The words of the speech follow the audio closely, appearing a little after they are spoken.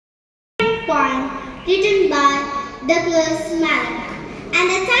poem written by Douglas Malloch. And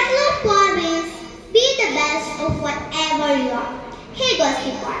the title of poem is Be the Best of Whatever You Are. Here goes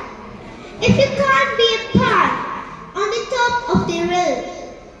the poem. If you can't be a pawn on the top of the rill,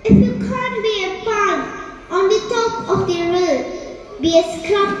 if you can't be a pawn on the top of the rill, be a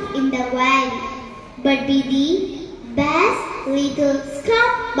scrub in the valley, but be the best little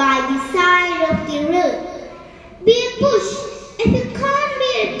scrub by the side of the rill. Be a bush if you can't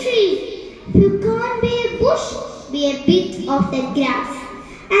be a tree. If you can't be a bush, be a bit of the grass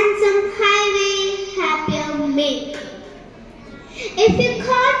and some highway happier make. If you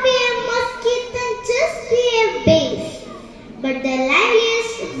can't be a mosquito, then just be a bass, but the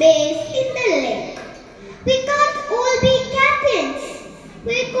liveliest bass in the lake. We can't all be captains.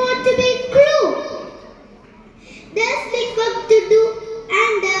 We got to be crew. There's big work to do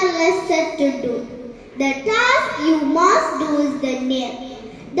and there's lesser to do. The task you must do is the nail.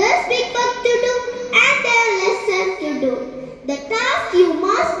 There's big work to do and there's lesser to do. The task you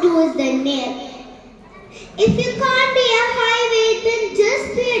must do is the nail. If you can't be a highway, then just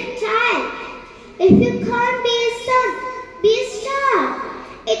be a child. If you can't be a sun, be a star.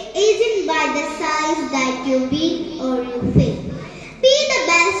 It isn't by the size that you be or you fail. Be the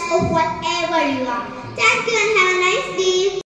best of whatever you are. Thank you and have a nice day.